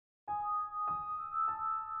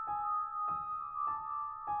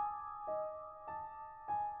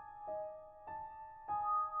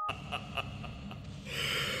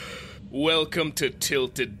Welcome to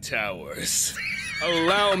Tilted Towers.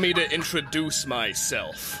 Allow me to introduce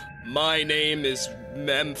myself. My name is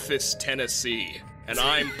Memphis Tennessee, and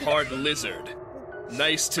I'm part lizard.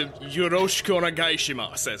 Nice to yoroshiku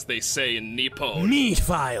onegaishimasu, as they say in Nippon.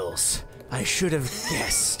 Mephiles! I should have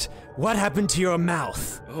guessed. What happened to your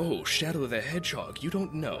mouth? Oh, Shadow the Hedgehog, you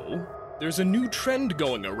don't know? There's a new trend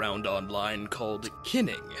going around online called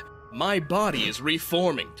kinning. My body is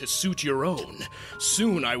reforming to suit your own.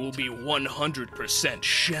 Soon I will be 100%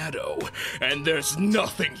 Shadow, and there's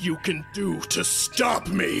nothing you can do to stop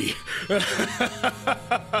me!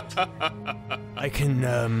 I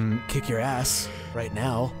can, kick your ass right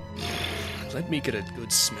now. Let me get a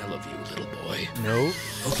good smell of you, little boy. No?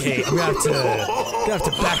 Okay, I'm gonna have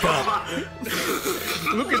to back up.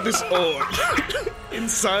 Look at this orb.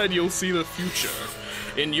 Inside you'll see the future.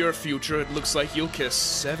 In your future, it looks like you'll kiss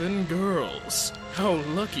 7 girls. How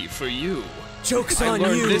lucky for you. Joke's on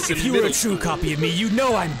you! If you were a true copy of me, you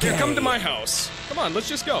know I'm gay! Here, come to my house. Come on, let's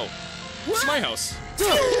just go. It's my house.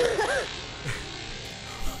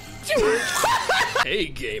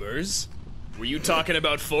 Hey, gamers. Were you talking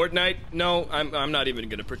about Fortnite? No, I'm not even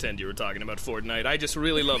gonna pretend you were talking about Fortnite. I just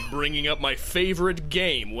really love bringing up my favorite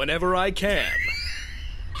game whenever I can.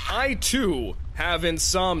 I, too, have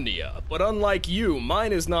insomnia, but unlike you,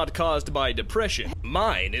 mine is not caused by depression.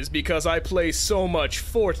 Mine is because I play so much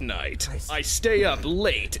Fortnite. I stay up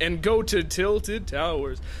late and go to Tilted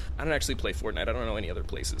Towers. I don't actually play Fortnite, I don't know any other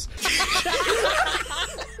places.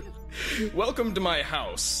 Welcome to my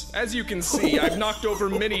house. As you can see, I've knocked over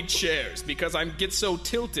many chairs because I get so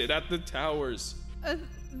tilted at the towers.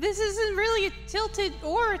 This isn't really a tilted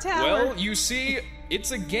or a tower. Well, you see,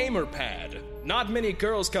 it's a gamer pad. Not many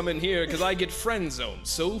girls come in here because I get friend zoned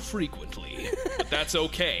so frequently. But that's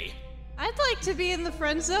okay. I'd like to be in the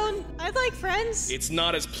friend zone. I'd like friends. It's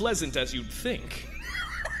not as pleasant as you'd think.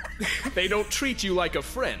 They don't treat you like a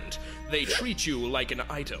friend. They treat you like an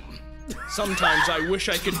item. Sometimes I wish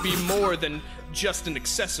I could be more than just an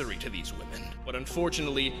accessory to these women. But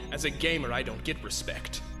unfortunately, as a gamer, I don't get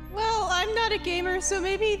respect. Well, I'm not a gamer, so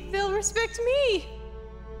maybe they'll respect me.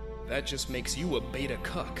 That just makes you a beta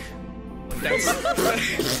cuck.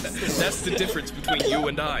 That's the difference between you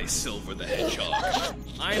and I, Silver the Hedgehog.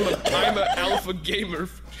 I'm a alpha gamer.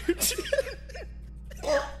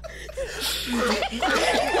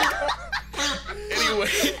 Anyway,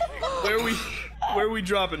 where are we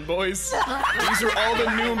dropping, boys? These are all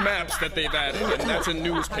the new maps that they've added, and that's a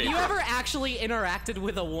newspaper. Have you ever actually interacted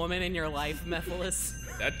with a woman in your life, Mephiles?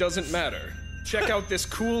 That doesn't matter. Check out this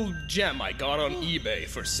cool gem I got on eBay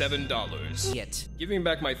for $7. Shit. Give me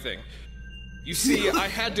back my thing. You see, I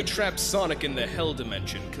had to trap Sonic in the Hell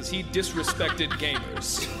Dimension because he disrespected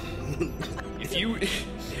gamers.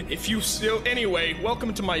 Anyway,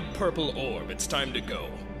 welcome to my purple orb. It's time to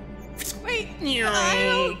go. Wait, I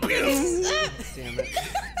don't Damn it.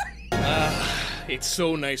 It's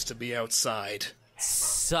so nice to be outside.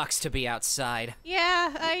 Sucks to be outside.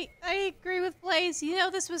 Yeah, I agree with Blaze. You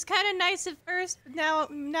know, this was kind of nice at first, but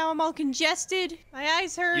now I'm all congested. My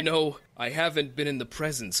eyes hurt. You know, I haven't been in the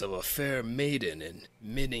presence of a fair maiden in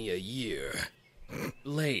many a year.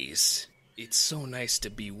 Blaze, it's so nice to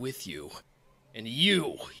be with you. And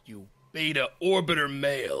you beta orbiter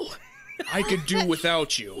male. I could do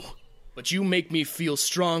without you, but you make me feel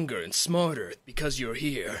stronger and smarter because you're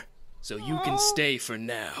here. So you can stay for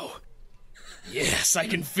now. Yes, I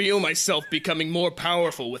can feel myself becoming more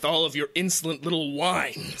powerful with all of your insolent little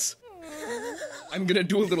whines. I'm gonna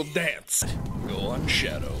do a little dance. Go on,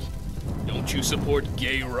 Shadow. Don't you support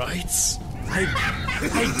gay rights? I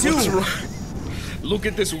do! What's wrong? Look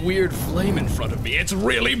at this weird flame in front of me. It's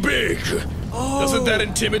really big! Oh. Doesn't that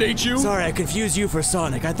intimidate you? Sorry, I confused you for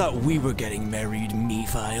Sonic. I thought we were getting married,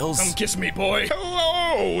 Mephiles. Come kiss me, boy.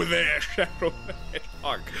 Hello there, Shadow the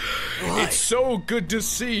Hedgehog. Hi. It's so good to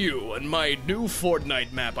see you on my new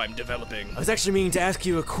Fortnite map I'm developing. I was actually meaning to ask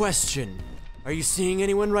you a question. Are you seeing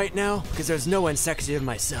anyone right now? Because there's no one sexy of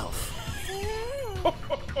myself.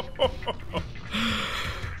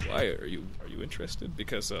 Why are you interested?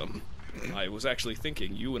 Because I was actually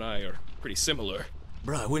thinking you and I are pretty similar.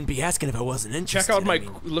 Bro, I wouldn't be asking if I wasn't interested. Check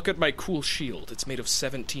out look at my cool shield. It's made of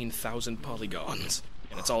 17,000 polygons.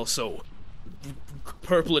 And it's also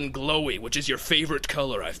purple and glowy, which is your favorite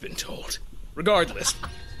color, I've been told. Regardless,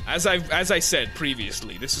 as I said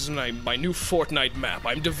previously, this is my new Fortnite map.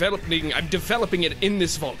 I'm developing it in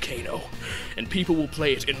this volcano, and people will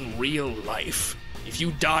play it in real life. If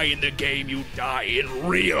you die in the game, you die in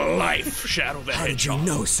real life, Shadow the Hedgehog. How did you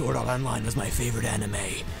know Sword Art Online was my favorite anime?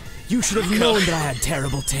 You should have known that I had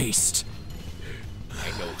terrible taste.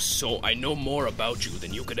 I know more about you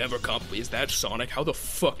than you could ever Is that Sonic? How the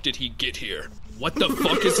fuck did he get here? What the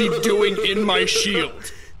fuck is he doing in my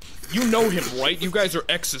shield? You know him, right? You guys are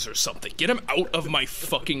exes or something. Get him out of my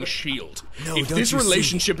fucking shield. No, if this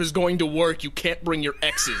relationship is going to work, you can't bring your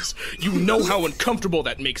exes. You know how uncomfortable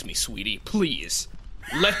that makes me, sweetie. Please.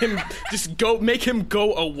 Let him just go, make him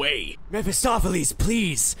go away. Mephistopheles,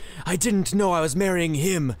 please. I didn't know I was marrying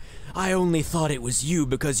him. I only thought it was you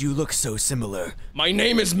because you look so similar. My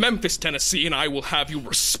name is Memphis Tennessee, and I will have you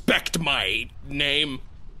respect my name.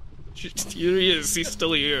 Here he is, he's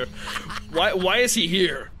still here. Why is he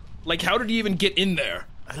here? Like, how did he even get in there?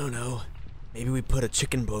 I don't know. Maybe we put a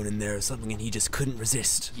chicken bone in there or something and he just couldn't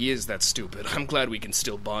resist. He is that stupid. I'm glad we can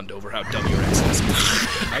still bond over how dumb your ex is.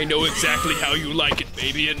 I know exactly how you like it,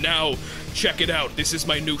 baby, and now, check it out. This is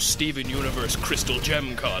my new Steven Universe Crystal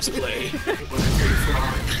Gem cosplay.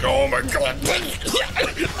 Oh my god!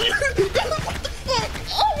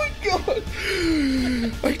 Oh my god!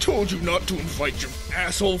 I told you not to invite your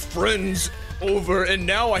asshole friends over, and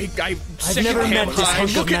now I've never met this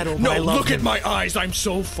hunk of metal, but I love look him. at my eyes. I'm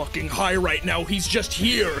so fucking high right now. He's just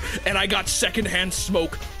here, and I got secondhand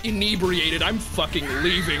smoke, inebriated. I'm fucking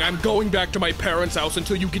leaving. I'm going back to my parents' house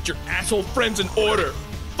until you get your asshole friends in order.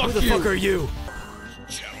 Fuck Who the fuck are you?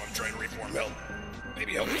 Shadow, I'm trying to reform. Help.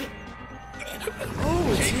 Maybe help me.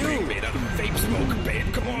 Oh, it's you. Made out of vape smoke,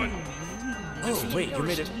 babe. Come on. Oh, wait, you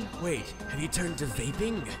made it. Wait, have you turned to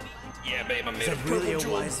vaping? Yeah, babe, I made Is a that really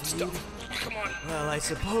purple a wise stuff. move? Come on. Well, I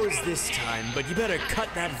suppose this time, but you better cut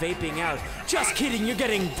that vaping out. Just kidding, you're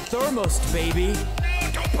getting thermosed, baby. No,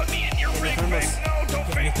 don't put me in your ring, babe. Thermos. No, don't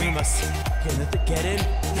Get in the vape me. thermos. Get in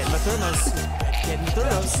the thermos. Get in the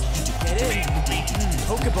thermos. Get in.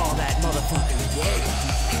 Pokeball that motherfucker. Yeah.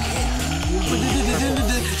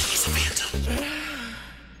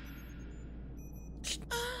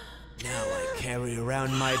 Now I carry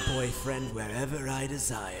around my boyfriend wherever I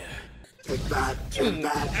desire. Take that,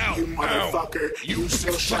 you motherfucker. You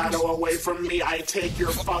still shadow away from me. I take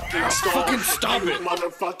your fucking skull. Fucking stop you it.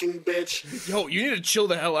 motherfucking bitch. Yo, you need to chill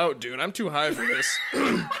the hell out, dude. I'm too high for this.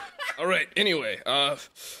 Alright, anyway,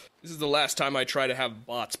 this is the last time I try to have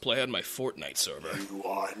bots play on my Fortnite server. You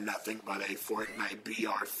are nothing but a Fortnite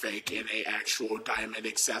BR fake and a actual diamond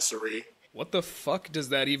accessory. What the fuck does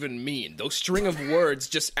that even mean? Those string of words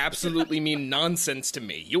just absolutely mean nonsense to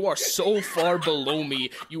me. You are so far below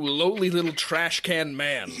me, you lowly little trash can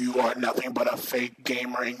man. You are nothing but a fake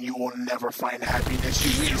gamer and you will never find happiness,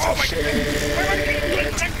 you piece of shit.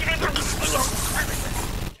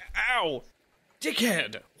 Ow!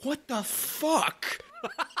 Dickhead! What the fuck?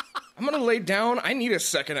 I'm gonna lay down. I need a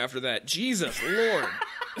second after that. Jesus Lord.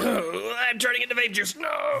 I'm turning into vape juice.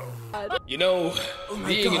 No! You know,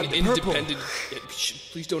 being God, an the independent...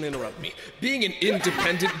 Please don't interrupt me. Being an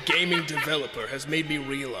independent gaming developer has made me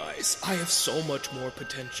realize I have so much more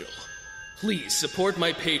potential. Please support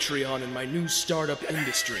my Patreon and my new startup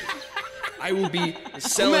industry. I will be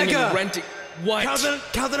selling Omega! and renting... What?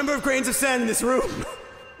 Count the number of grains of sand in this room.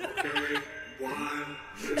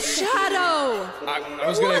 Shadow! I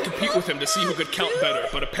was gonna compete with him to see who could count better,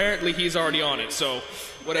 but apparently he's already on it, so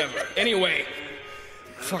whatever. Anyway,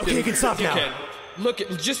 fucking Okay, you can stop now. dickhead. Look,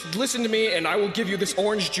 just listen to me, and I will give you this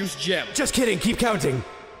orange juice gem. Just kidding, keep counting.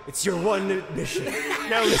 It's your one mission.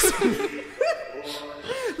 Now listen.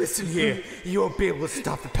 Listen here, you won't be able to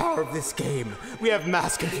stop the power of this game. We have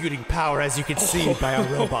mass computing power, as you can see by our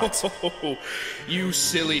robots. Oh, you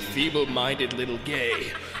silly, feeble-minded little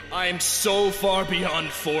gay. I am so far beyond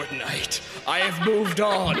Fortnite. I have moved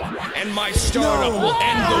on, and my startup will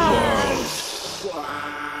end the world.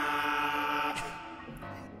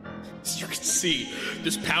 As you can see,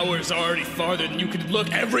 this power is already farther than you could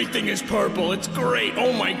look. Everything is purple. It's great.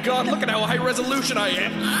 Oh my god, look at how high resolution I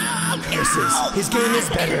am. His game is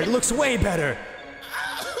better. It looks way better.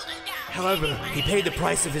 However, he paid the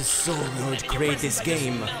price of his soul in order to create this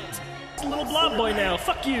game. A little blob boy now.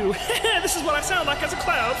 Fuck you. This is what I sound like as a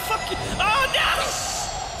cloud. Fuck you. Oh no!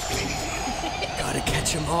 Gotta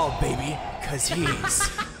catch 'em all, baby, 'cause he's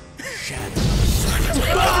Shadow.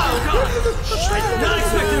 Not expecting an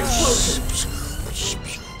explosion.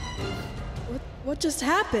 What just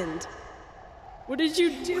happened? What did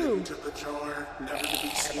you do? To the jar, never to be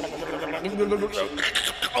seen.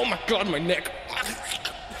 Oh my god, my neck.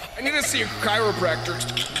 I need to see a chiropractor.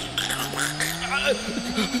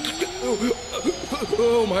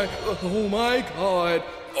 Oh my god.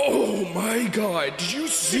 Oh my god. Did you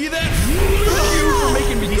see that? Thank you for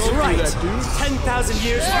making me go through Right. that, dude. 10,000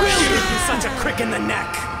 years for you to give you such a crick in the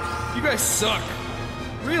neck. You guys suck.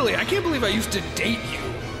 Really, I can't believe I used to date you.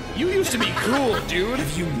 You used to be cool, dude.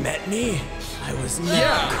 Have you met me? I was never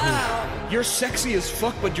Yeah. You're sexy as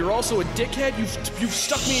fuck, but you're also a dickhead. You've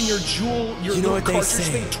stuck me in your You know little what they cartridge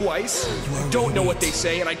say. thing twice. You I are don't know really what they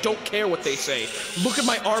say, and I don't care what they say. Look at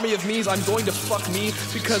my army of me's. I'm going to fuck me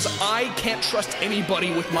because I can't trust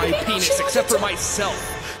anybody with my penis except for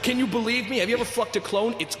myself. Can you believe me? Have you ever fucked a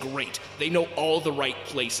clone? It's great. They know all the right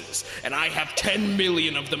places, and I have 10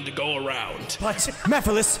 million of them to go around. But,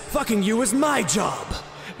 Mephiles, fucking you is my job.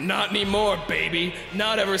 Not anymore, baby.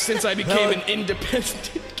 Not ever since I became an independent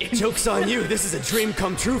game. Joke's on you, this is a dream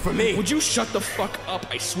come true for me. Would you shut the fuck up?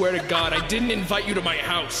 I swear to God, I didn't invite you to my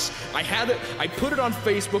house. I put it on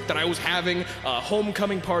Facebook that I was having a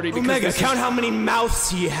homecoming party because Omega, count how many mouths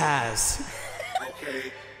he has.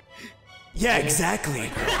 Okay. Yeah, exactly.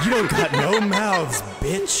 You don't got no mouths,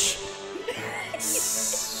 bitch.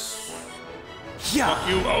 Yeah.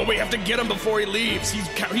 You, oh, we have to get him before he leaves.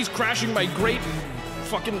 He's crashing my great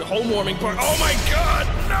fucking home warming party. Oh my God,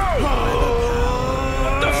 no!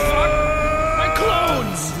 What the fuck? My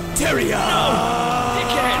clones! Teria!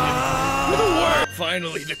 Dickhead! You're the worst!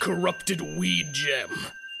 Finally, the corrupted weed gem.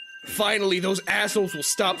 Finally, those assholes will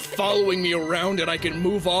stop following me around and I can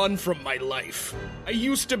move on from my life. I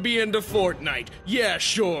used to be into Fortnite. Yeah,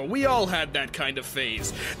 sure, we all had that kind of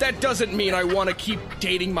phase. That doesn't mean I want to keep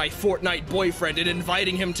dating my Fortnite boyfriend and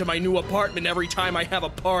inviting him to my new apartment every time I have a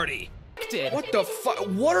party. What the fuck?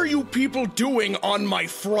 What are you people doing on my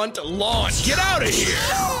front lawn? Get out of here!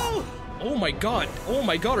 Oh my God,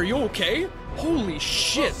 are you okay? Holy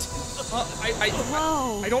shit.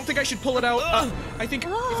 I don't think I should pull it out. I think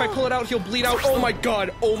if I pull it out, he'll bleed out. Oh my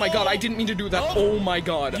God, I didn't mean to do that. Oh my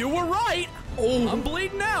God. You were right. Oh. I'm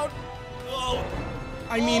bleeding out. Oh.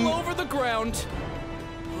 I mean, all over the ground.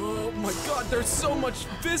 Oh my God, there's so much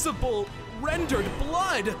visible, rendered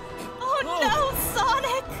blood. Oh no,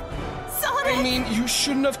 Sonic! Sonic! I mean, you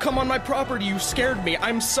shouldn't have come on my property. You scared me.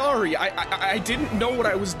 I'm sorry. I didn't know what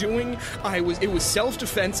I was doing. It was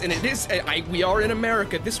self-defense, and it is. We are in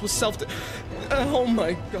America. This was oh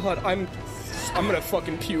my God, I'm gonna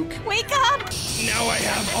fucking puke. Wake up! Now I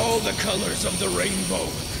have all the colors of the rainbow,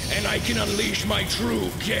 and I can unleash my true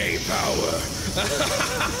gay power.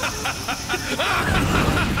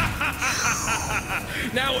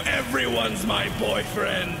 Now everyone's my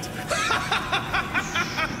boyfriend.